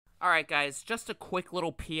Alright guys, just a quick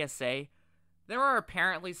little PSA. There are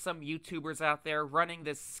apparently some YouTubers out there running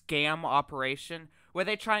this scam operation where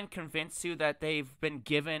they try and convince you that they've been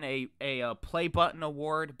given a play button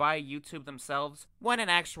award by YouTube themselves, when in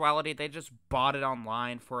actuality they just bought it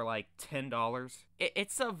online for like $10.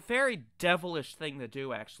 It's a very devilish thing to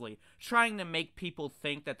do, actually, trying to make people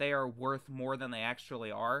think that they are worth more than they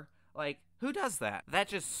actually are. Like, who does that? That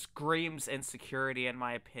just screams insecurity, in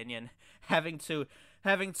my opinion. Having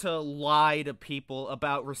to lie to people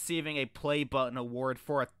about receiving a play button award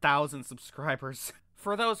for 1,000 subscribers.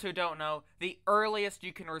 For those who don't know, the earliest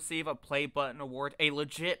you can receive a play button award, a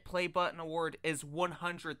legit play button award, is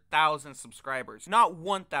 100,000 subscribers, not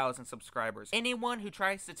 1,000 subscribers. Anyone who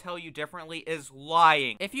tries to tell you differently is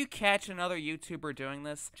lying. If you catch another YouTuber doing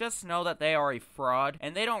this, just know that they are a fraud,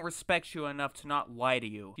 and they don't respect you enough to not lie to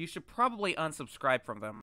you. You should probably unsubscribe from them.